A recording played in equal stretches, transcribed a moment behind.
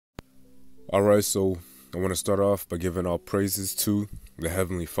All right, so I want to start off by giving all praises to the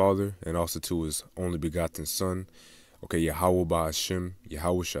Heavenly Father and also to His only begotten Son. Okay, Yahweh Ba'ashem,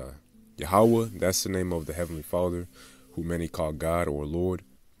 Yahushua. Yahweh, that's the name of the Heavenly Father, who many call God or Lord,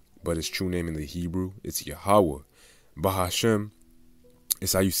 but his true name in the Hebrew, it's Yahweh. Ba'ashem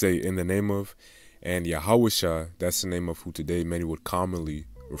is how you say in the name of, and Yahushua, that's the name of who today many would commonly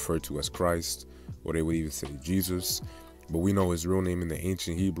refer to as Christ, or they would even say Jesus, but we know his real name in the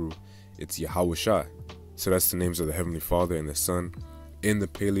ancient Hebrew, it's Yahushua. So that's the names of the Heavenly Father and the Son in the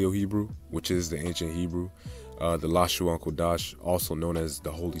Paleo Hebrew, which is the ancient Hebrew, the Lashua and Kodash, also known as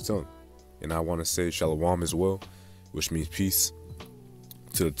the Holy Tongue. And I want to say Shalom as well, which means peace,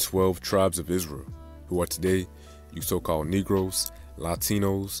 to the 12 tribes of Israel, who are today you so-called Negroes,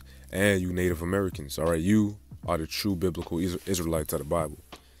 Latinos, and you Native Americans. All right, you are the true biblical Israelites of the Bible.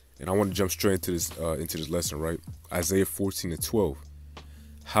 And I want to jump straight into this lesson, right? Isaiah 14:12.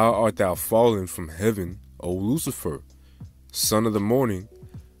 How art thou fallen from heaven, O Lucifer, son of the morning?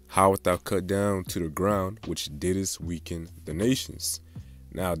 How art thou cut down to the ground, which didst weaken the nations?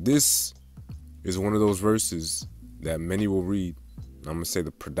 Now, this is one of those verses that many will read. I'm going to say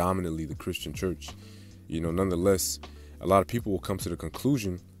predominantly the Christian church. Nonetheless, a lot of people will come to the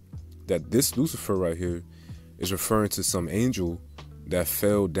conclusion that this Lucifer right here is referring to some angel that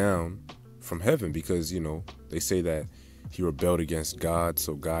fell down from heaven because, they say that he rebelled against God,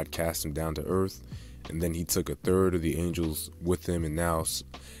 so God cast him down to earth, and then he took a third of the angels with him, and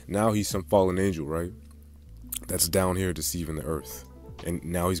now he's some fallen angel, right? That's down here deceiving the earth, and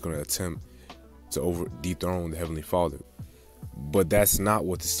now he's going to attempt to dethrone the Heavenly Father. But that's not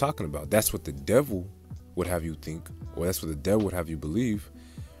what it's talking about. That's what the devil would have you think, or that's what the devil would have you believe.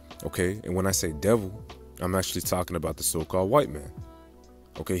 Okay, and when I say devil, I'm actually talking about the so-called white man.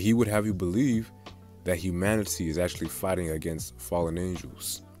 Okay, he would have you believe that humanity is actually fighting against fallen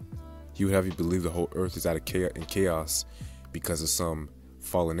angels. He would have you believe the whole earth is out of chaos because of some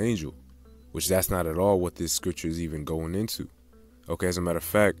fallen angel, which that's not at all what this scripture is even going into. Okay, as a matter of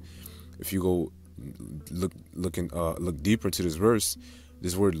fact, if you go look deeper into this verse,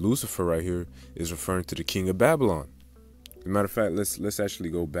 this word Lucifer right here is referring to the king of Babylon. As a matter of fact, let's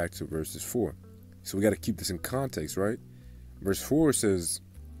actually go back to verses 4. So we got to keep this in context, right? Verse 4 says,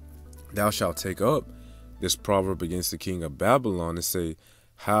 "Thou shalt take up this proverb against the king of Babylon and say,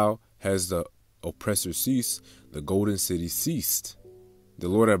 how has the oppressor ceased? The golden city ceased. The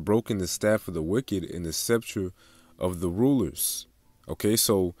Lord hath broken the staff of the wicked and the scepter of the rulers." Okay,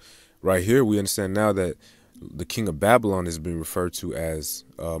 so right here we understand now that the king of Babylon is being referred to as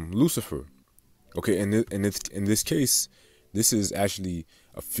Lucifer. Okay, and in this case, this is actually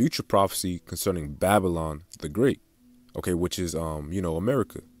a future prophecy concerning Babylon the Great. Okay, which is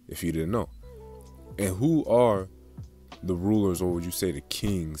America, if you didn't know. And who are the rulers, or would you say the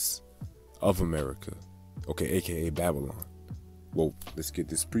kings of America? Okay, aka Babylon. Well, let's get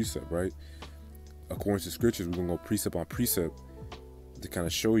this precept, right? According to scriptures, we're gonna go precept on precept to kind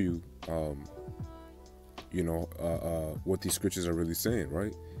of show you what these scriptures are really saying,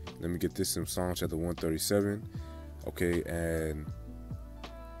 right? Let me get this in Psalm chapter 137, okay, and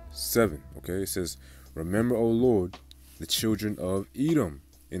 7, okay? It says, "Remember, O Lord, the children of Edom,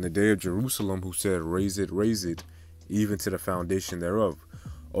 in the day of Jerusalem, who said, raise it, even to the foundation thereof.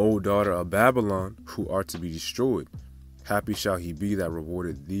 O daughter of Babylon, who art to be destroyed. Happy shall he be that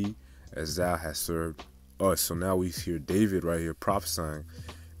rewarded thee, as thou hast served us." So now we hear David right here prophesying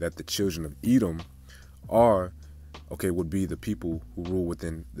that the children of Edom would be the people who rule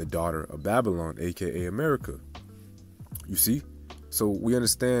within the daughter of Babylon, aka America. You see? So we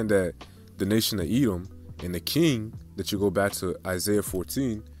understand that the nation of Edom and the king that you go back to Isaiah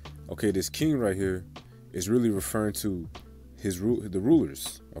 14, okay, this king right here is really referring to the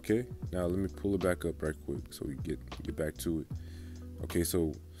rulers. Okay, now let me pull it back up right quick so we get back to it. Okay,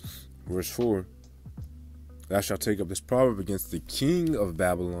 so verse 4, "Thou shalt take up this proverb against the king of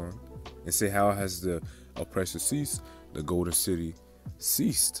Babylon and say, how has the oppressor ceased? The golden city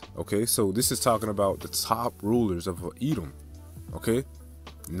ceased." Okay, so this is talking about the top rulers of Edom. Okay,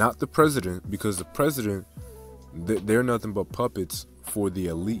 not the president, because the president, they're nothing but puppets for the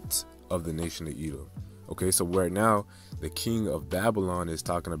elite of the nation of Edom. Okay, so right now, the king of Babylon is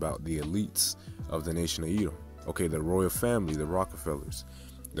talking about the elites of the nation of Edom. Okay, the royal family, the Rockefellers,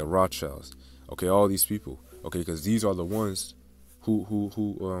 the Rothschilds. Okay, all these people. Okay, because these are the ones who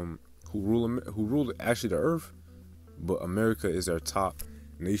rule actually the earth, but America is our top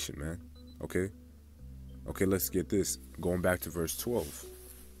nation, man. Okay, let's get this. Going back to verse 12.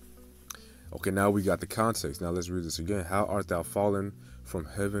 Okay, now we got the context. Now let's read this again. "How art thou fallen from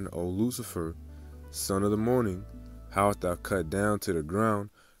heaven, O Lucifer, son of the morning? How art thou cut down to the ground,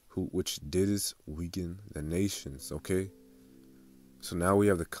 which didst weaken the nations. Okay, so now we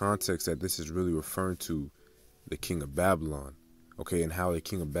have the context that this is really referring to the king of Babylon. Okay, and how the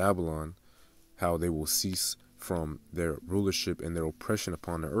king of Babylon, how they will cease from their rulership and their oppression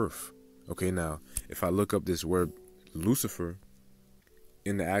upon the earth. Okay, now if I look up this word Lucifer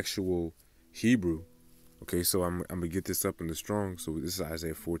in the actual Hebrew, okay, so I'm gonna get this up in the Strong. So this is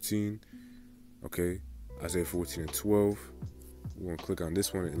Isaiah 14. Okay, Isaiah 14 and 12. We're gonna click on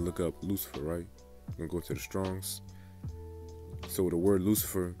this one and look up Lucifer, right? We're gonna go to the Strongs. So the word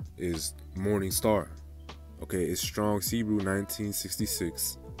Lucifer is morning star. Okay, it's Strong's Hebrew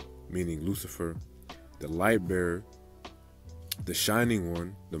 1966, meaning Lucifer, the light bearer, the shining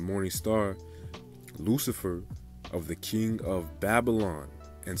one, the morning star, Lucifer of the king of Babylon,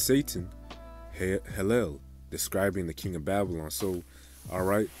 and Satan, Hillel, describing the king of Babylon. So, all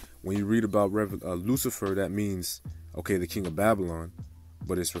right, when you read about Lucifer, that means, okay, the king of Babylon,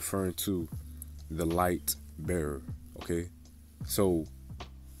 but it's referring to the light bearer. Okay, so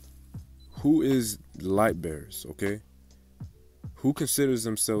who is the light bearers? Okay, who considers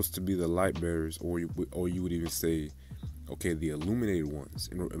themselves to be the light bearers, or you would even say, okay, the illuminated ones?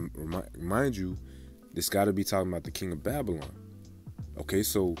 And remind you, this got to be talking about the king of Babylon. Okay,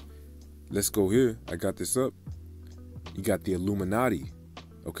 so let's go here. I got this up. You got the Illuminati.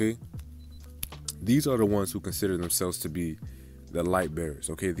 Okay, these are the ones who consider themselves to be the light bearers.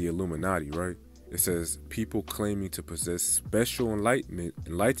 Okay, the Illuminati, right? It says people claiming to possess special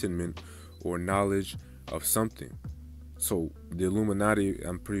enlightenment or knowledge of something. So the Illuminati,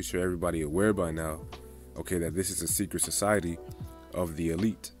 I'm pretty sure everybody aware by now, okay, that this is a secret society of the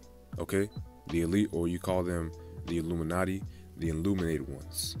elite. Okay, the elite, or you call them the Illuminati, the illuminated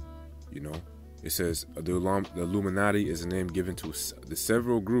ones. You know, it says the Illuminati is a name given to the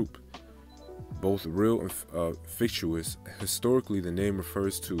several group, both real and fictitious. Historically, the name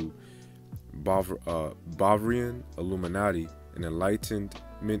refers to Bavarian Illuminati, an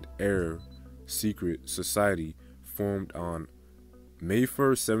Enlightenment era secret society formed on May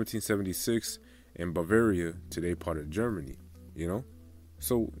 1st, 1776 in Bavaria, today part of Germany. You know,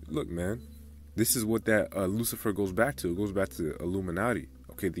 so look, man, this is what that Lucifer goes back to. It goes back to the Illuminati,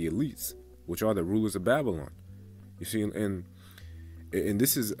 okay, the elites, which are the rulers of Babylon. You see, and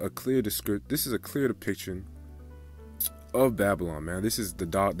this is a clear depiction of Babylon, man. This is the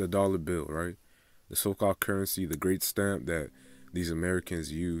dollar bill, right? The so-called currency, the great stamp that these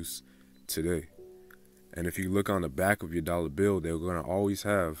Americans use today. And if you look on the back of your dollar bill, they're going to always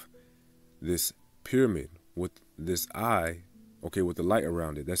have this pyramid with this eye, okay, with the light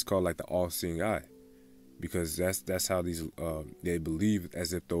around it. That's called like the all-seeing eye, because that's how these they believe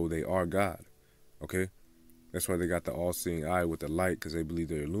as if though they are God. Okay, that's why they got the all-seeing eye with the light, because they believe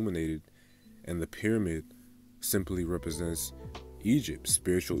they're illuminated. And the pyramid simply represents Egypt,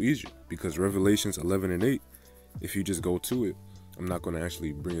 spiritual Egypt, because Revelations 11 and 8, if you just go to it, I'm not going to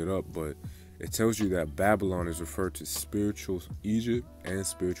actually bring it up, but it tells you that Babylon is referred to spiritual Egypt and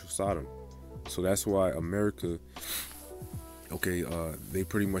spiritual Sodom. So that's why America, okay, they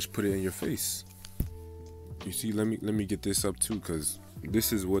pretty much put it in your face. You see, let me get this up too, because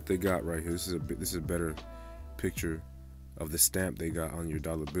this is what they got right here. This is a better picture of the stamp they got on your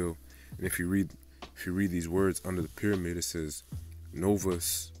dollar bill. And if you read these words under the pyramid, it says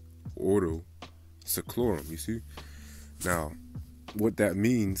Novus Ordo Seclorum. You see, now what that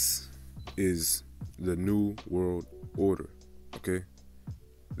means is the New World Order. Okay,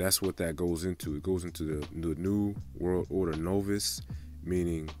 that's what that goes into. It goes into the New World Order. Novus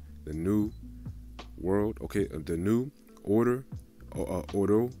meaning the new world. Okay, the new order.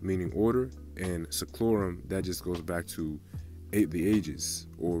 Ordo meaning order, and Seclorum, that just goes back to the ages,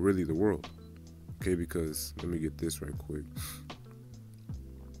 or really the world. Okay, because let me get this right quick.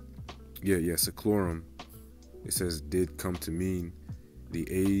 Yeah, Seclorum, it says did come to mean the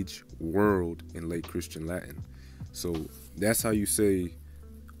age, world in late Christian Latin. So that's how you say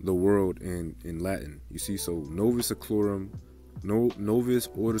the world in Latin. You see, so Novus Seclorum, Novus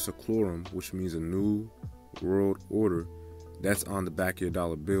Ordo Seclorum, which means a new world order. That's on the back of your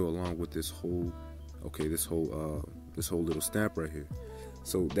dollar bill, along with this whole little stamp right here.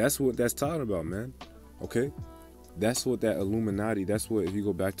 So that's what that's talking about, man. Okay, that's what that Illuminati. That's what, if you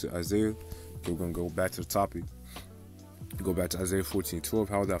go back to Isaiah, okay, we're gonna go back to the topic. Go back to Isaiah 14:12.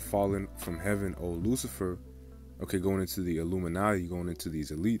 How thou fallen from heaven, O Lucifer? Okay, going into the Illuminati, going into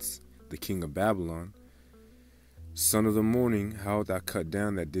these elites, the king of Babylon, son of the morning, how thou cut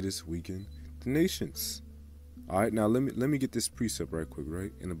down that didst weaken the nations. All right, now let me get this precept right quick,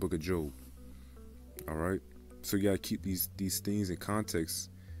 right, in the book of Job. All right, so you gotta keep these things in context.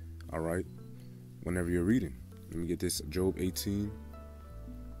 All right, whenever you're reading, let me get this, Job 18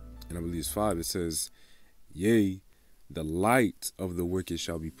 and I believe it's 5, it says, yea, the light of the wicked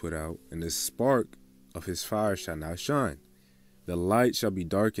shall be put out, and the spark of his fire shall not shine. The light shall be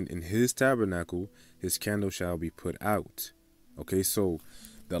darkened in his tabernacle, his candle shall be put out. Okay, so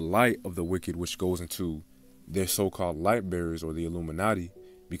the light of the wicked, which goes into their so-called light bearers or the Illuminati,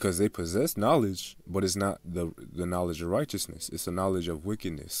 because they possess knowledge, but it's not the knowledge of righteousness. It's a knowledge of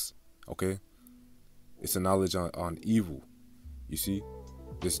wickedness. Okay, it's a knowledge on evil. You see,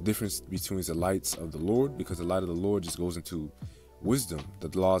 there's a difference between the lights of the Lord, because the light of the Lord just goes into wisdom, the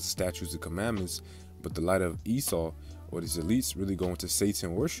laws, the statutes, the commandments. But the light of Esau or these elites really go into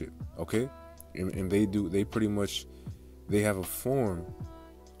Satan worship. Okay, and they pretty much, they have a form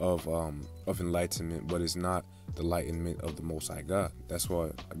of enlightenment, but it's not the enlightenment of the Most High God. That's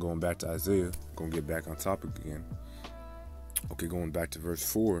why, going back to Isaiah, gonna get back on topic again. Okay, going back to verse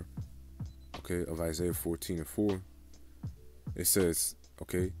 4, okay, of Isaiah 14:4, it says,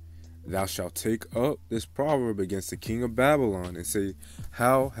 okay, thou shalt take up this proverb against the king of Babylon and say,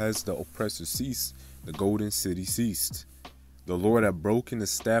 how has the oppressor ceased? The golden city ceased. The Lord hath broken the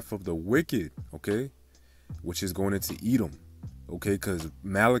staff of the wicked, okay, which is going into Edom. Okay, because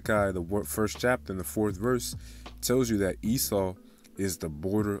Malachi, the first chapter in the 4th verse, tells you that Esau is the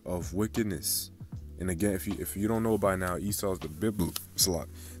border of wickedness. And again, if you don't know by now, Esau is the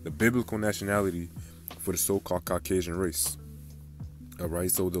biblical nationality for the so-called Caucasian race. All right,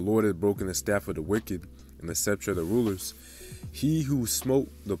 so the Lord has broken the staff of the wicked and the scepter of the rulers. He who smote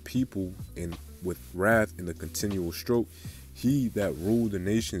the people with wrath in the continual stroke, he that ruled the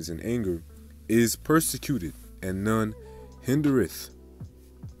nations in anger, is persecuted, and none hindereth.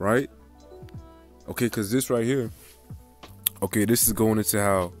 Right? Okay, because this right here, okay, this is going into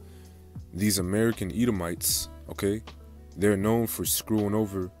how these American Edomites, okay, they're known for screwing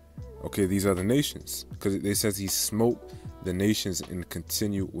over, okay, these other nations, because it says he smote the nations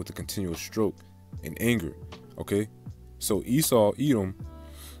with a continual stroke in anger. Okay, so Esau, Edom,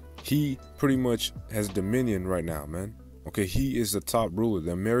 he pretty much has dominion right now, man. Okay, he is the top ruler.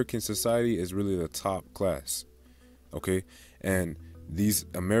 The American society is really the top class. Okay, and these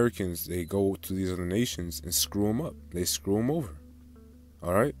Americans, they go to these other nations and screw them up. They screw them over.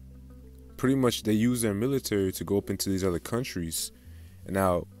 All right, pretty much they use their military to go up into these other countries. And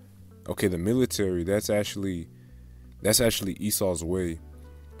now, okay, the military, that's actually Esau's way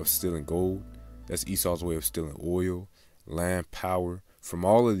of stealing gold. That's Esau's way of stealing oil, land, power from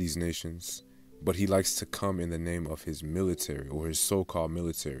all of these nations. But he likes to come in the name of his military, or his so-called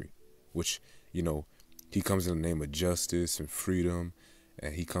military, which, you know, he comes in the name of justice and freedom,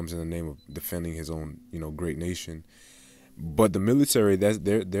 and he comes in the name of defending his own, you know, great nation. But the military,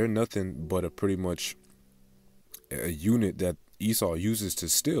 they're nothing but a pretty much a unit that Esau uses to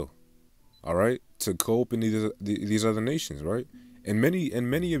steal. All right, to cope in these other nations, right? And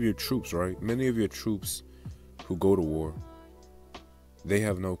many of your troops, right? Many of your troops who go to war, they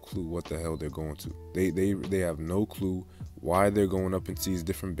have no clue what the hell they're going to. They have no clue why they're going up into these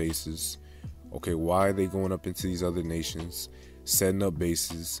different bases. Okay, why are they going up into these other nations, setting up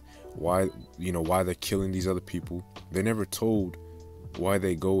bases? Why they're killing these other people? They're never told why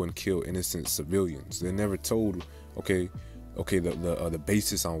they go and kill innocent civilians. They're never told, the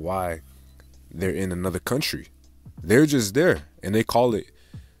basis on why they're in another country. They're just there, and they call it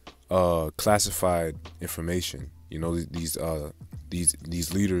classified information. You know,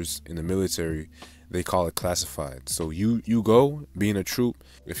 these leaders in the military, they call it classified. So you go being a troop,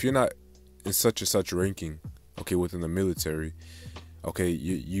 if you're not in such and such ranking, okay, within the military, okay,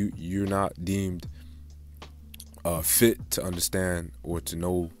 you're not deemed fit to understand or to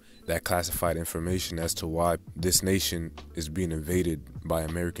know that classified information as to why this nation is being invaded by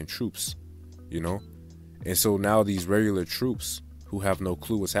American troops, you know? And so now these regular troops who have no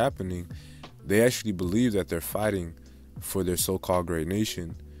clue what's happening, they actually believe that they're fighting for their so-called great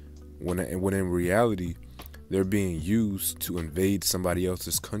nation, when in reality, they're being used to invade somebody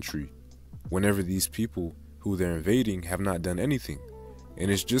else's country, whenever these people who they're invading have not done anything. And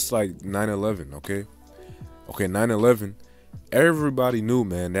it's just like 9/11, okay? Okay, 9/11, everybody knew,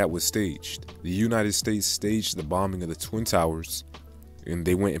 man, that was staged. The United States staged the bombing of the Twin Towers, and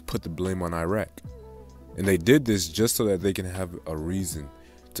they went and put the blame on Iraq. And they did this just so that they can have a reason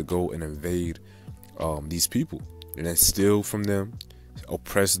to go and invade these people, and then steal from them,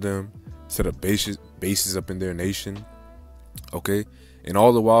 oppress them, set up bases up in their nation, okay? And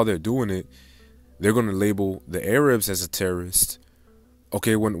all the while they're doing it, they're going to label the Arabs as a terrorist,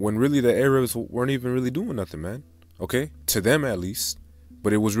 okay, when really the Arabs weren't even really doing nothing, man, okay, to them at least.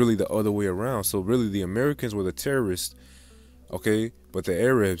 But it was really the other way around. So really the Americans were the terrorists, okay, but the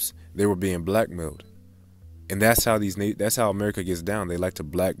Arabs, they were being blackmailed. And that's how that's how America gets down. They like to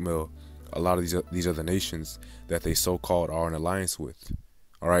blackmail a lot of these other nations that they so-called are in alliance with.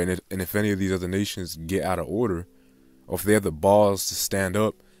 All right, and if any of these other nations get out of order, or if they have the balls to stand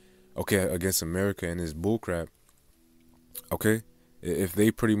up, okay, against America and this bullcrap, okay, if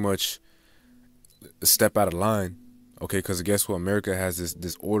they pretty much step out of line, okay, because guess what? America has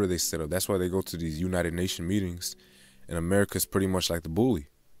this order they set up. That's why they go to these United Nations meetings, and America's pretty much like the bully.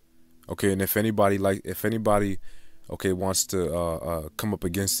 Okay, and if anybody, okay, wants to come up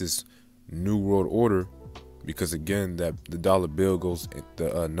against this new world order, because again, that the dollar bill goes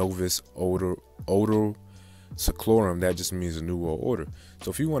the Novus Ordo Seclorum, that just means a new world order.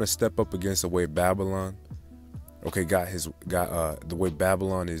 So if you want to step up against the way Babylon, okay, got the way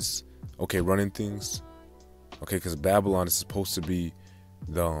Babylon is, okay, running things, okay, because Babylon is supposed to be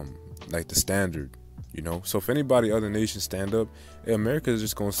the like the standard, you know. So if anybody, other nations stand up, hey, America is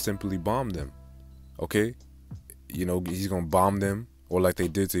just gonna simply bomb them, okay. You know, he's gonna bomb them, or like they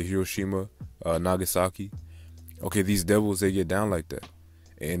did to Hiroshima, Nagasaki. Okay, these devils, they get down like that.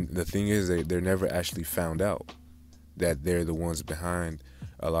 And the thing is, they're never actually found out that they're the ones behind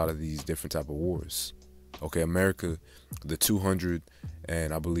a lot of these different type of wars. Okay, America, the 200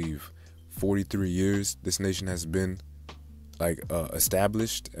 and I believe 43 years this nation has been like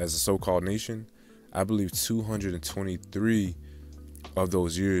established as a so-called nation, I believe 223 of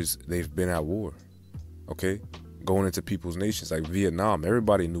those years they've been at war. Okay, going into people's nations like Vietnam.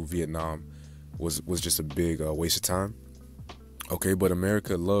 Everybody knew Vietnam was just a big waste of time. Okay, but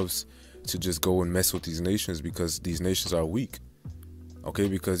America loves to just go and mess with these nations because these nations are weak. Okay,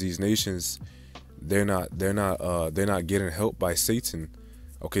 because these nations, they're not getting help by Satan.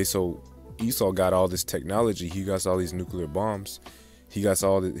 Okay, so Esau got all this technology. He got all these nuclear bombs. He got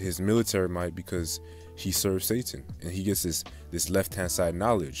all his military might because he serves Satan, and he gets this left-hand side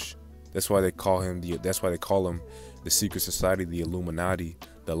knowledge. That's why they call him the secret society, the Illuminati,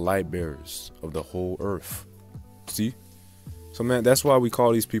 the light bearers of the whole earth. See? So man, that's why we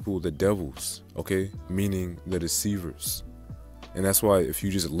call these people the devils, okay? Meaning the deceivers. And that's why if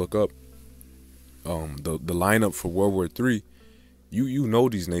you just look up the lineup for World War III, you know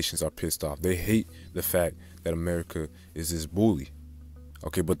these nations are pissed off. They hate the fact that America is this bully.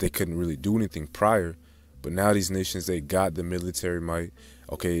 Okay, but they couldn't really do anything prior. But now these nations, they got the military might.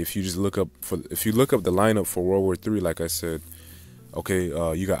 Okay, if you look up the lineup for World War III, like I said, okay,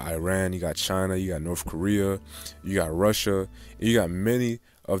 you got Iran, you got China, you got North Korea, you got Russia, you got many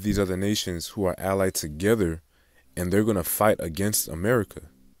of these other nations who are allied together, and they're gonna fight against America.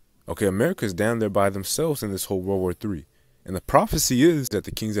 Okay, America's down there by themselves in this whole World War III. And the prophecy is that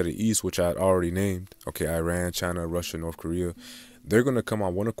the kings of the East, which I had already named, okay, Iran, China, Russia, North Korea, they're gonna come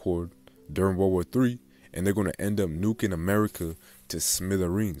on one accord during World War III, and they're gonna end up nuking America to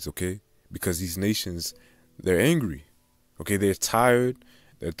smithereens, okay? Because these nations, they're angry. Okay, they're tired.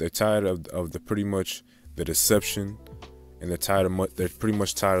 They're tired of the pretty much the deception, and they're pretty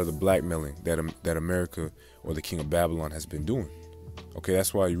much tired of the blackmailing that America or the king of Babylon has been doing. Okay,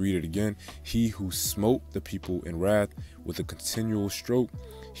 that's why you read it again. He who smote the people in wrath with a continual stroke,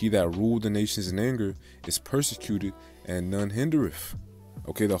 he that ruled the nations in anger, is persecuted, and none hindereth.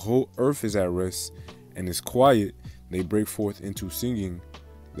 Okay, the whole earth is at rest and is quiet. They break forth into singing.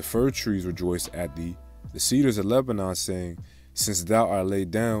 The fir trees rejoice at thee. The cedars of Lebanon saying, since thou art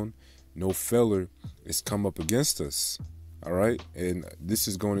laid down, no feller is come up against us. All right, and this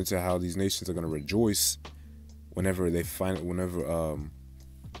is going into how these nations are going to rejoice whenever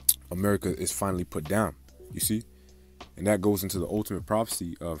America is finally put down. You see, and that goes into the ultimate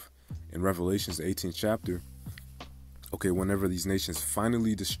prophecy of in Revelation's 18th chapter. Okay, whenever these nations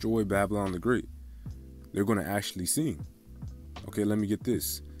finally destroy Babylon the Great, they're going to actually sing. Okay, let me get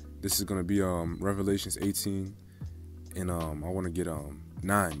this. This is going to be Revelations 18 and I want to get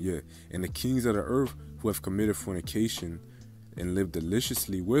 9. Yeah, and the kings of the earth who have committed fornication and lived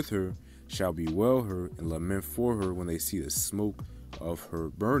deliciously with her shall bewail her and lament for her when they see the smoke of her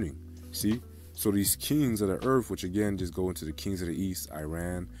burning. See, so these kings of the earth, which again just go into the kings of the east,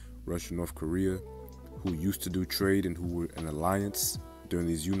 Iran, Russia, North Korea, who used to do trade and who were an alliance during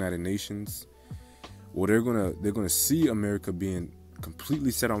these United Nations. Well, they're gonna see America being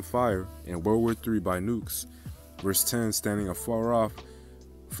completely set on fire in World War III by nukes. Verse 10, standing afar off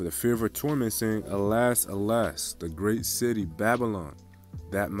for the fear of her torment, saying, alas, alas, the great city Babylon,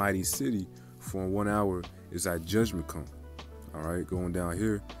 that mighty city, for in 1 hour is thy judgment come. All right, going down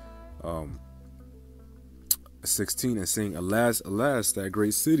here, 16, and saying, alas, alas, that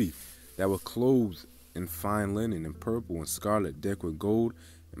great city, that was clothed in fine linen and purple and scarlet, decked with gold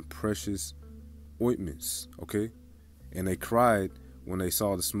and precious ointments. Okay, and they cried when they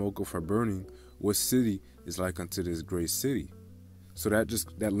saw the smoke of her burning, what city is like unto this great city. So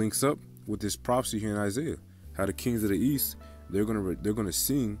that links up with this prophecy here in Isaiah, how the kings of the east, they're gonna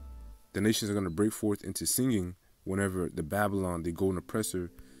sing, the nations are gonna break forth into singing whenever the Babylon, the golden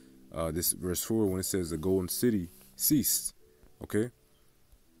oppressor, this verse 4, when it says the golden city ceased. Okay,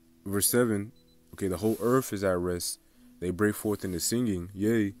 verse 7, okay, the whole earth is at rest, they break forth into singing,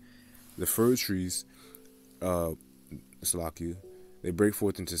 yea, the fir trees, Salakia, they break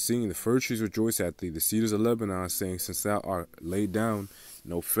forth into singing, the fir trees rejoice at thee, the cedars of Lebanon, saying, since thou art laid down,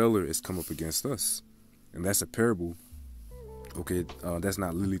 no feller is come up against us. And that's a parable. Okay, that's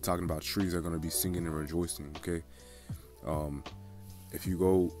not literally talking about trees that are going to be singing and rejoicing. Okay, if you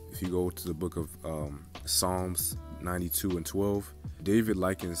go to the book of Psalms 92 and 12, David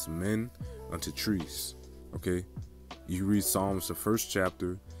likens men unto trees. Okay, you read Psalms, the first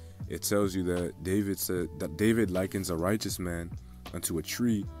chapter, it tells you that David likens a righteous man unto a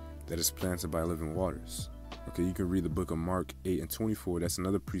tree that is planted by living waters. Okay, you can read the book of Mark 8 and 24. That's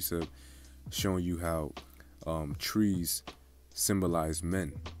another precept showing you how trees symbolize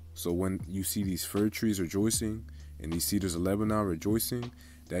men. So when you see these fir trees rejoicing and these cedars of Lebanon rejoicing,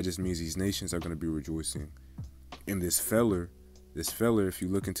 that just means these nations are going to be rejoicing. And this feller, if you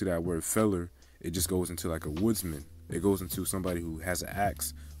look into that word feller, it just goes into like a woodsman. It goes into somebody who has an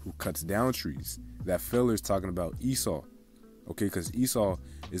axe, who cuts down trees. That feller is talking about Esau. Okay, because Esau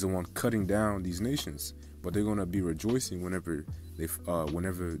is the one cutting down these nations, but they're going to be rejoicing whenever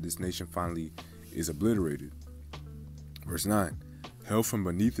this nation finally is obliterated. Verse 9, hell from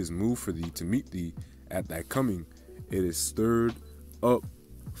beneath is moved for thee to meet thee at thy coming. It is stirred up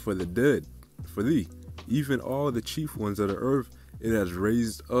for the dead, for thee. Even all the chief ones of the earth, it has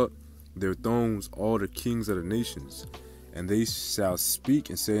raised up their thrones, all the kings of the nations. And they shall speak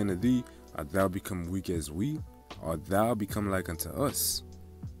and say unto thee, art thou become weak as we? Art thou become like unto us?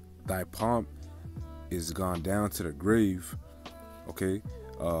 Thy pomp is gone down to the grave. Okay,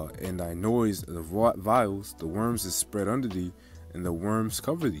 and thy noise, the vials, the worms is spread under thee, and the worms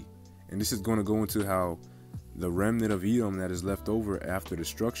cover thee. And this is going to go into how the remnant of Edom that is left over after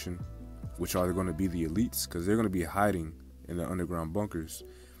destruction, which are going to be the elites, because they're going to be hiding in the underground bunkers.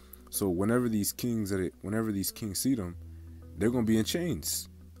 So whenever these kings see them, they're going to be in chains.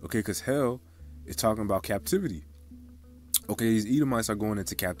 Okay, because hell is talking about captivity. Okay, these Edomites are going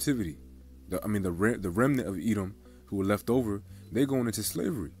into captivity. The remnant of Edom who were left over, they're going into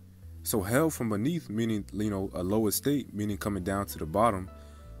slavery. So hell from beneath, meaning, a lower state, meaning coming down to the bottom,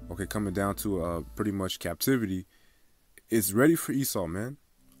 okay, coming down to pretty much captivity, it's ready for Esau, man.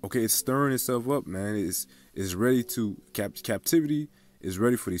 Okay, it's stirring itself up, man. It's ready to, captivity is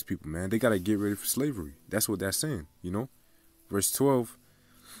ready for these people, man. They got to get ready for slavery. That's what that's saying, Verse 12,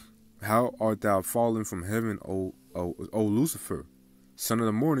 how art thou fallen from heaven, O Lucifer, son of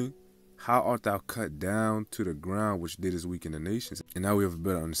the morning? How art thou cut down to the ground, which didst weaken the nations? And now we have a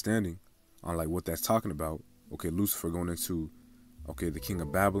better understanding on like what that's talking about. Okay, Lucifer going into, okay, the king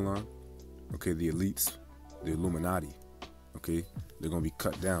of Babylon. Okay, the elites, the Illuminati. Okay, they're going to be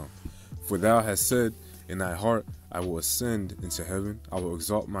cut down. For thou hast said in thy heart, I will ascend into heaven. I will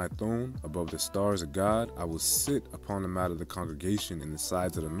exalt my throne above the stars of God. I will sit upon the mount of the congregation in the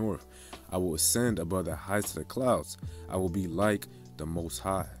sides of the north. I will ascend above the heights of the clouds. I will be like the Most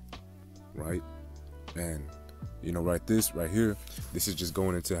High. Right? And, right here, this is just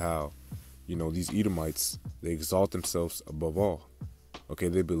going into how, these Edomites, they exalt themselves above all. Okay,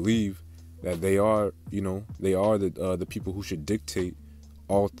 they believe that they are, the people who should dictate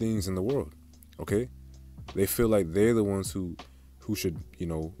all things in the world. Okay? They feel like they're the ones who should,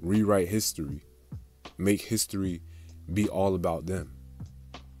 rewrite history, make history be all about them.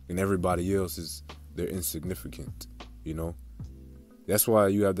 And everybody else they're insignificant, That's why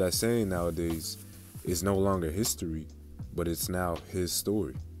you have that saying nowadays, it's no longer history, but it's now his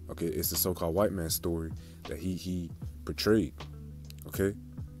story. Okay, it's the so-called white man's story that he portrayed. Okay,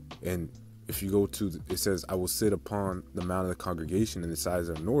 and if you go to, it says, I will sit upon the mount of the congregation in the sides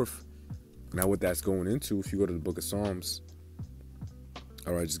of the north. Now what that's going into, if you go to the book of Psalms,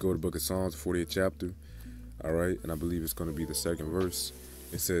 all right, just go to the book of Psalms, 48th chapter, all right, and I believe it's going to be the second verse.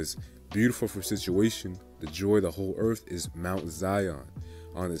 It says, beautiful for situation, the joy of the whole earth is Mount Zion,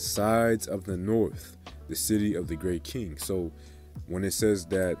 on the sides of the north, the city of the great king. So when it says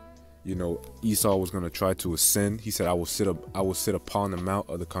that, Esau was going to try to ascend, he said, I will sit upon the mount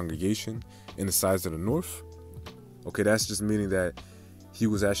of the congregation in the sides of the north. Okay, that's just meaning that he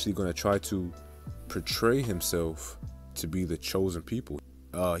was actually going to try to portray himself to be the chosen people.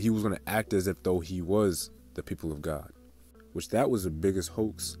 He was going to act as if though he was the people of God, which that was the biggest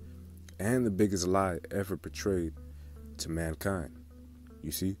hoax and the biggest lie ever portrayed to mankind.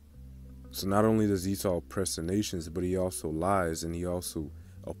 You see? So not only does Esau oppress the nations, but he also lies and he also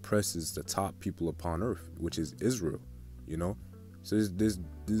oppresses the top people upon earth, which is Israel, you know? So this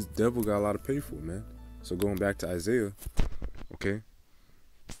devil got a lot to pay for, man. So going back to Isaiah, okay?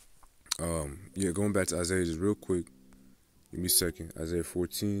 Yeah, going back to Isaiah just real quick. Give me a second. Isaiah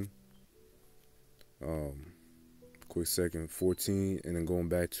 14. Quick second. 14, and then going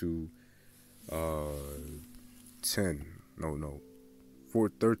back to 10. No.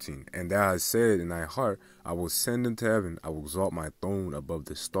 4:13. And thou hast said in thy heart, I will send into heaven, I will exalt my throne above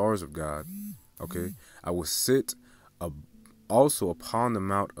the stars of God. Okay? I will sit also upon the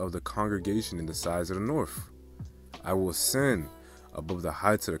mount of the congregation in the sides of the north. I will ascend above the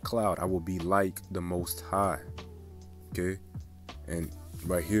heights of the cloud. I will be like the Most High. Okay? And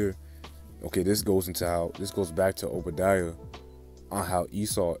right here, okay, this goes back to Obadiah on how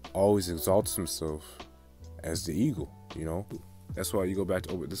Esau always exalts himself as the eagle, you know? That's why you go back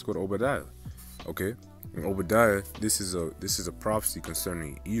to let's go to Obadiah. Okay? In Obadiah, this is a prophecy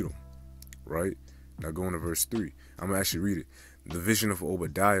concerning Edom, right? Now going to verse 3. I'm gonna actually read it. The vision of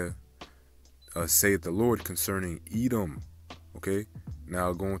Obadiah saith the Lord concerning Edom. Okay?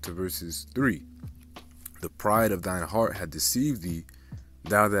 Now going to verses 3. The pride of thine heart hath deceived thee,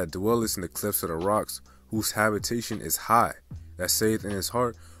 thou that dwellest in the clefts of the rocks, whose habitation is high, that saith in his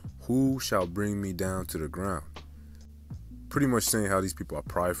heart, who shall bring me down to the ground? Pretty much saying how these people are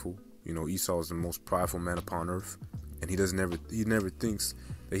prideful. You know, Esau is the most prideful man upon earth, and he never thinks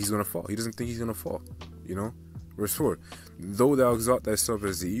that he's gonna fall. He doesn't think he's gonna fall. You know, verse 4: Though thou exalt thyself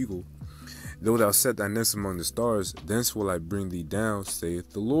as the eagle, though thou set thy nest among the stars, thence will I bring thee down,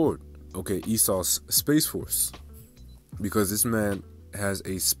 saith the Lord. Okay, Esau's space force, because this man has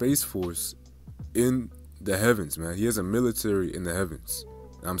a space force in the heavens, man. He has a military in the heavens.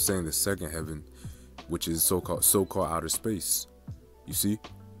 I'm saying the second heaven, which is so-called outer space. You see,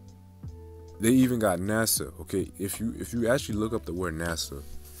 they even got NASA. Okay, if you actually look up the word NASA,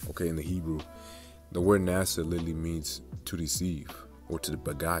 okay, in the Hebrew, the word NASA literally means to deceive or to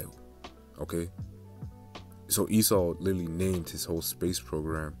beguile. Okay, so Esau literally named his whole space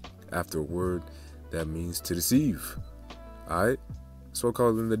program after a word that means to deceive. All right, so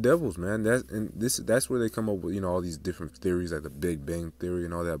called them the devils, man. That's where they come up with, you know, all these different theories like the Big Bang theory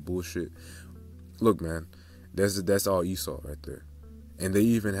and all that bullshit. Look, man, that's all Esau right there. And they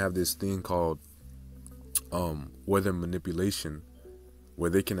even have this thing called weather manipulation, where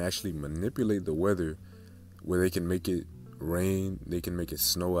they can actually manipulate the weather, where they can make it rain, they can make it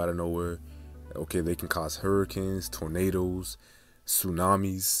snow out of nowhere. Okay, they can cause hurricanes, tornadoes,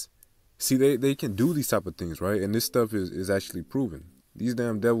 tsunamis. See, they can do these type of things, right? And this stuff is actually proven. These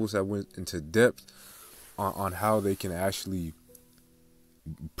damn devils have went into depth on how they can actually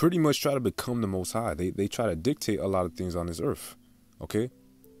pretty much try to become the Most High. They try to dictate a lot of things on this earth. Okay?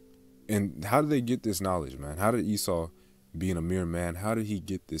 And how did they get this knowledge, man? How did Esau, being a mere man, how did he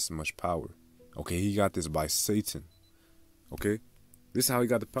get this much power? Okay, he got this by Satan. Okay? This is how he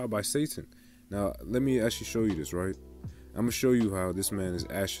got the power, by Satan. Now, let me actually show you this, right? I'm going to show you how this man is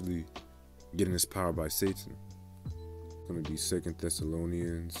actually getting his power by Satan. It's going to be 2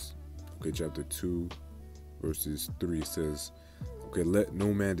 Thessalonians, okay, chapter 2, verses 3. It says, okay, let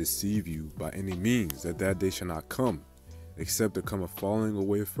no man deceive you by any means, that day shall not come, except there come a falling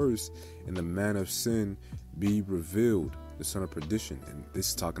away first, and the man of sin be revealed, the son of perdition. And this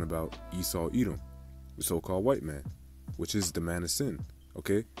is talking about Esau, Edom, the so-called white man, which is the man of sin.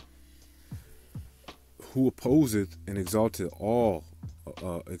 Okay, who opposeth and exalted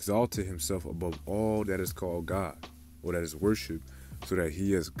himself above all that is called God, or that is worship, so that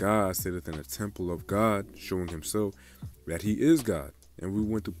he as God sitteth in the temple of God, showing himself that he is God. And we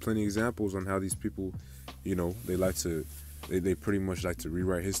went through plenty of examples on how these people, you know, they pretty much like to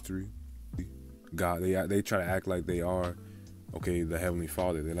rewrite history. God, they try to act like they are, okay, the Heavenly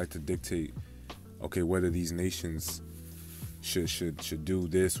Father. They like to dictate, okay, whether these nations should do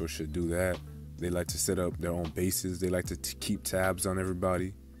this or should do that. They like to set up their own bases. They like to keep tabs on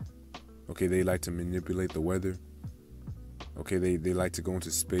everybody. Okay, they like to manipulate the weather. Okay, they like to go into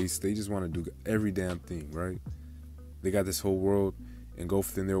space. They just want to do every damn thing, right? They got this whole world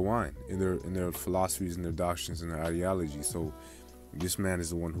engulfed in their wine, in their philosophies and their doctrines and their ideology. So this man is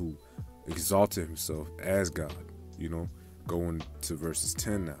the one who exalted himself as God, you know. Going to verses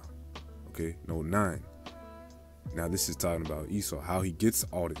 10 now. Okay, no, 9. Now this is talking about Esau, how he gets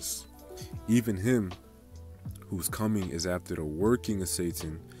all this. Even him whose coming is after the working of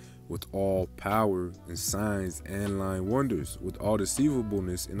Satan, with all power and signs and lying wonders, with all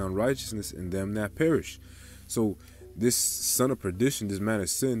deceivableness and unrighteousness in them that perish. So this son of perdition, this man of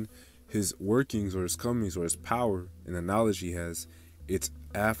sin, his workings or his comings or his power and the knowledge he has, it's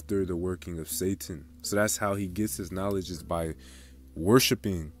after the working of Satan. So that's how he gets his knowledge, is by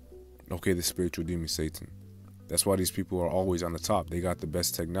worshiping, okay, the spiritual demon Satan. That's why these people are always on the top. They got the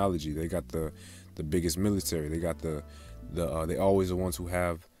best technology. They got the biggest military. They got they always the ones who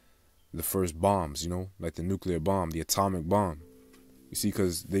have the first bombs, you know, like the nuclear bomb, the atomic bomb. You see,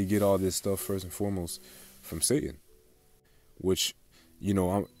 because they get all this stuff first and foremost from Satan, which, you know,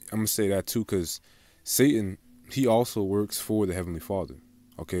 I'm going to say that too, because Satan, he also works for the Heavenly Father,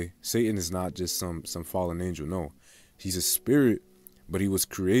 okay? Satan is not just some fallen angel, no. He's a spirit, but he was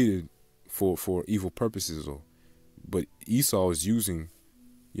created for evil purposes, though. But Esau is using,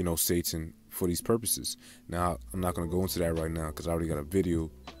 you know, Satan for these purposes. Now, I'm not going to go into that right now because I already got a video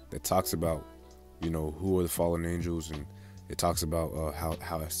that talks about, you know, who are the fallen angels, and it talks about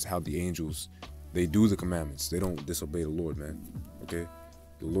how the angels, they do the commandments. They don't disobey the Lord, man. Okay,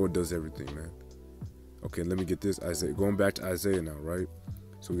 the Lord does everything, man. Okay, let me get this. Isaiah, going back to Isaiah now, right?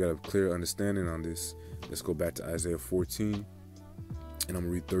 So we got a clear understanding on this. Let's go back to Isaiah 14, and I'm gonna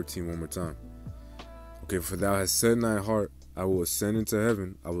read 13 one more time. Okay, for thou hast said in thy heart, I will ascend into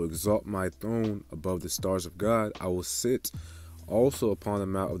heaven. I will exalt my throne above the stars of God. I will sit also upon the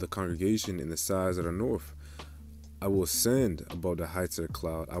mount of the congregation in the sides of the north. I will ascend above the heights of the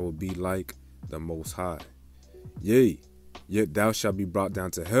cloud. I will be like the Most High. Yea, yet thou shalt be brought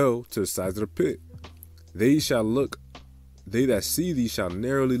down to hell, to the sides of the pit. They that see thee shall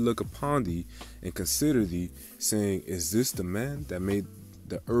narrowly look upon thee and consider thee, saying, is this the man that made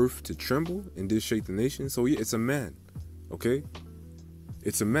the earth to tremble and did shake the nation? So yeah, it's a man, okay?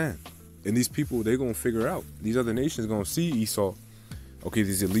 It's a man. And these people, they're going to figure out. These other nations going to see Esau, okay,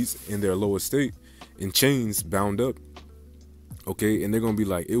 these elites in their lower state, in chains, bound up, okay? And they're going to be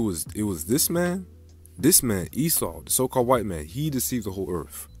like, it was this man, Esau, the so-called white man, he deceived the whole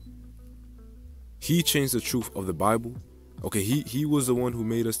earth. He changed the truth of the Bible. Okay, he was the one who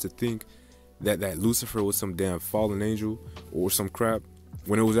made us to think that Lucifer was some damn fallen angel or some crap,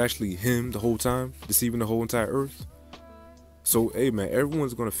 when it was actually him the whole time, deceiving the whole entire earth. So, hey, man,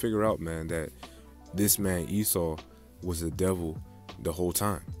 everyone's going to figure out, man, that this man Esau was the devil the whole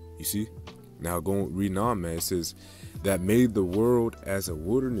time. You see? Now, reading on, man, it says, that made the world as a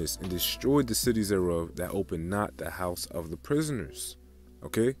wilderness and destroyed the cities thereof, that opened not the house of the prisoners.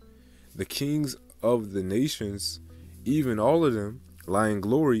 Okay? The kings of the nations, even all of them, lie in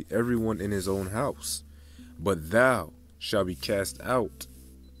glory, everyone in his own house. But thou shalt be cast out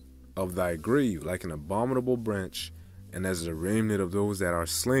of thy grave like an abominable branch, and as the remnant of those that are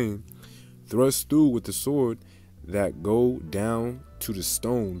slain, thrust through with the sword, that go down to the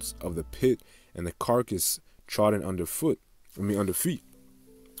stones of the pit, and the carcass trodden under feet.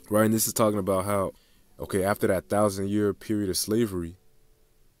 Right? And this is talking about how, okay, after that 1,000-year period of slavery,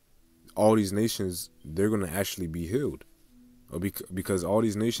 all these nations, they're going to actually be healed. Because all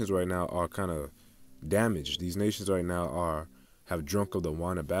these nations right now are kind of damaged. These nations right now have drunk of the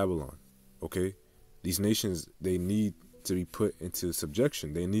wine of Babylon. Okay? These nations, they need to be put into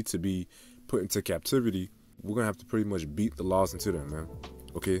subjection. They need to be put into captivity. We're going to have to pretty much beat the laws into them, man.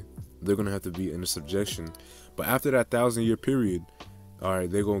 Okay? They're going to have to be in subjection. But after that 1,000-year period, all right,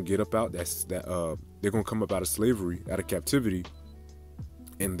 they're going to get up out. They're going to come up out of slavery, out of captivity,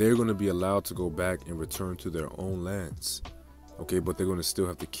 and they're going to be allowed to go back and return to their own lands. Okay? But they're going to still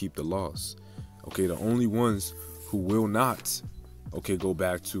have to keep the laws. Okay? The only ones who will not, okay, go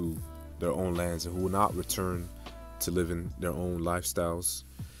back to their own lands and who will not return to live in their own lifestyles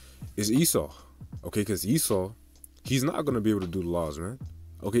is Esau. Okay, because Esau, he's not going to be able to do the laws, man.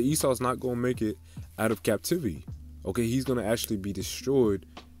 Okay, Esau's not going to make it out of captivity. Okay, he's going to actually be destroyed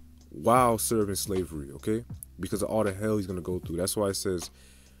while serving slavery, okay, because of all the hell he's going to go through. That's why it says,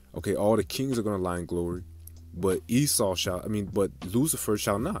 okay, all the kings are going to lie in glory, but Lucifer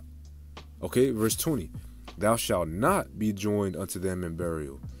shall not. Okay, verse 20, thou shalt not be joined unto them in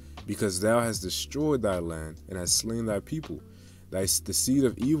burial, because thou hast destroyed thy land and hast slain thy people. The seed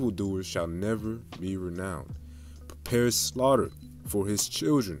of evildoers shall never be renowned. Prepare slaughter for his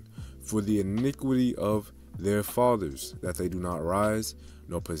children, for the iniquity of their fathers, that they do not rise,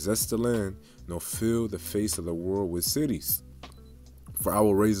 nor possess the land, nor fill the face of the world with cities. For I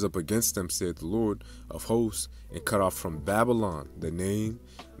will raise up against them, saith the Lord of hosts, and cut off from Babylon the name,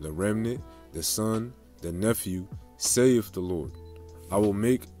 the remnant, the son, the nephew, saith the Lord. I will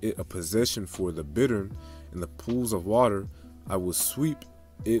make it a possession for the bittern, and the pools of water I will sweep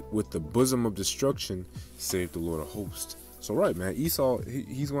it with the bosom of destruction, saith the Lord of hosts. So right, man, Esau,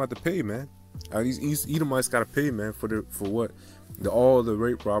 he's gonna have to pay, man. These Edomites gotta pay, man, for all the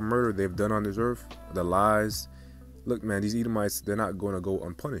rape, rob, murder they've done on this earth, the lies. Look, man, these Edomites, they're not gonna go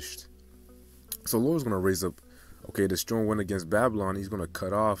unpunished. So the Lord's gonna raise up Okay, the strong one against Babylon, he's going to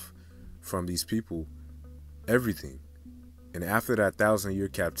cut off from these people everything. And after that 1,000-year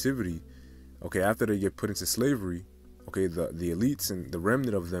captivity, okay, after they get put into slavery, okay, the elites and the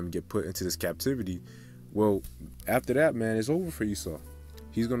remnant of them get put into this captivity. Well, after that, man, it's over for Esau.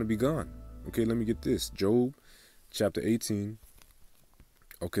 He's going to be gone. Okay, let me get this. Job chapter 18.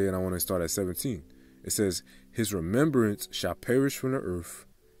 Okay, and I want to start at 17. It says, his remembrance shall perish from the earth.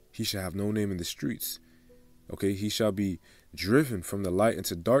 He shall have no name in the streets. Okay, he shall be driven from the light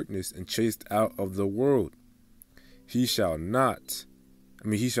into darkness and chased out of the world. He shall neither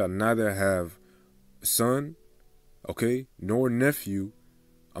have son, okay, nor nephew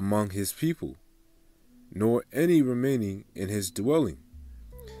among his people, nor any remaining in his dwelling.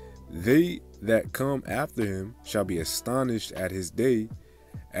 They that come after him shall be astonished at his day,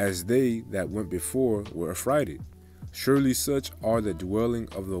 as they that went before were affrighted. Surely such are the dwelling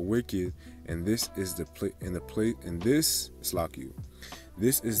of the wicked, and this is the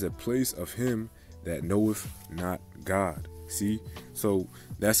this is the place of him that knoweth not God. See, so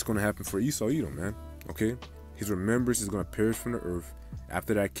that's going to happen for Esau, Edom, man. Okay, his remembrance is going to perish from the earth.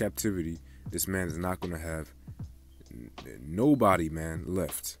 After that captivity, this man is not going to have nobody, man,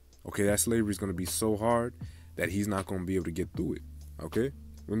 left. Okay, that slavery is going to be so hard that he's not going to be able to get through it. Okay,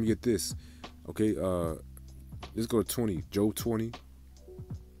 let me get this. Okay, let's go to 20, Job 20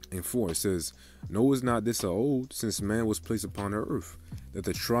 and 4. It says, know is not this of old, since man was placed upon the earth, that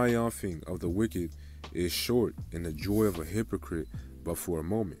the triumphing of the wicked is short, and the joy of a hypocrite but for a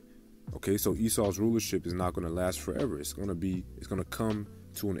moment. Okay, so Esau's rulership is not going to last forever. It's going to come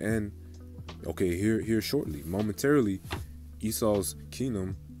to an end. Okay, here shortly, momentarily, Esau's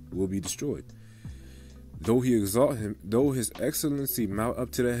kingdom will be destroyed. Though he exalt him, though his excellency mount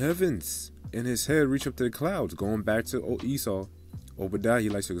up to the heavens, and his head reach up to the clouds. Going back to Esau, Obadiah, he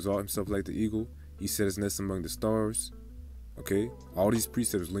likes to exalt himself like the eagle. He set his nest among the stars. Okay, all these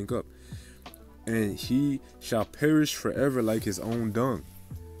precepts link up. And he shall perish forever like his own dung.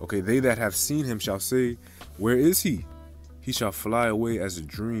 Okay, they that have seen him shall say, where is he? He shall fly away as a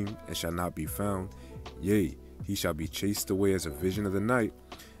dream, and shall not be found. Yea, he shall be chased away as a vision of the night.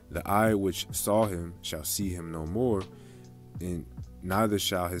 The eye which saw him shall see him no more, and neither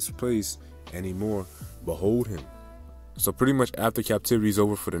shall his place any more behold him. So pretty much after captivity is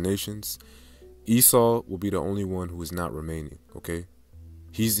over for the nations, Esau will be the only one who is not remaining. Okay,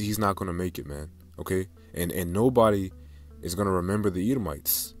 he's not gonna make it, man. Okay, and nobody is gonna remember the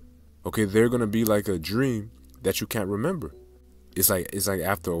Edomites. Okay, they're gonna be like a dream that you can't remember. It's like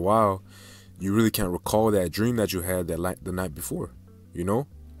after a while, you really can't recall that dream that you had the night before. You know,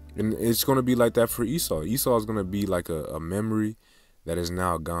 and it's gonna be like that for Esau. Esau is gonna be like a memory that is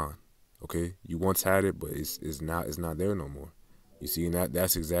now gone. Okay, you once had it, but it's not there no more. You see, and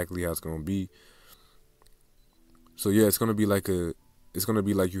that's exactly how it's gonna be. So yeah, it's gonna be like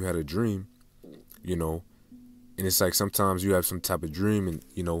you had a dream, you know, and it's like sometimes you have some type of dream, and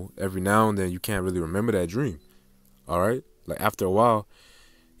you know, every now and then you can't really remember that dream. All right, like after a while,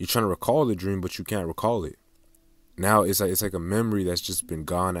 you're trying to recall the dream, but you can't recall it. Now it's like a memory that's just been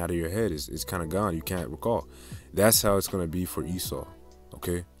gone out of your head. It's kind of gone. You can't recall. That's how it's gonna be for Esau.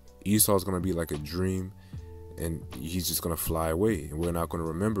 Okay, Esau's gonna be like a dream, and he's just gonna fly away, and we're not gonna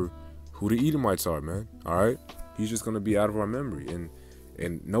remember who the Edomites are, man. All right, he's just gonna be out of our memory, and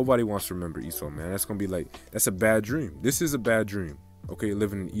nobody wants to remember Esau, man. That's gonna be that's a bad dream. This is a bad dream. Okay,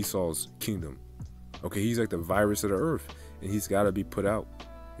 living in Esau's kingdom. Okay, he's like the virus of the earth, and he's got to be put out,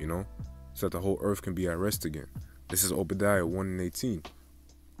 you know, so that the whole earth can be at rest again. This is Obadiah 1:18.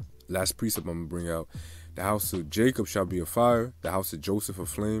 Last precept I'm going to bring out. The house of Jacob shall be a fire, the house of Joseph a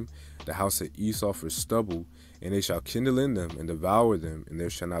flame, the house of Esau for stubble, and they shall kindle in them and devour them, and there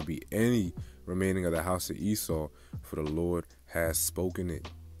shall not be any remaining of the house of Esau, for the Lord has spoken it.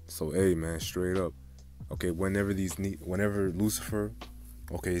 So, hey, man, straight up. Okay, whenever Lucifer,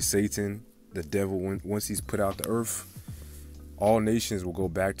 okay, Satan, the devil, once he's put out the earth, all nations will go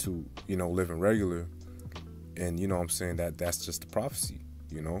back to, you know, living regular. And, you know what I'm saying, that's just the prophecy,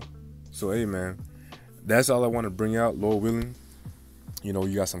 you know. So, hey, man, that's all I want to bring out, Lord willing. You know,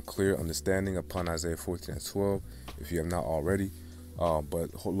 you got some clear understanding upon Isaiah 14:12, if you have not already.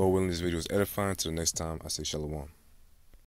 But Lord willing, this video is edifying. Till the next time, I say shalom.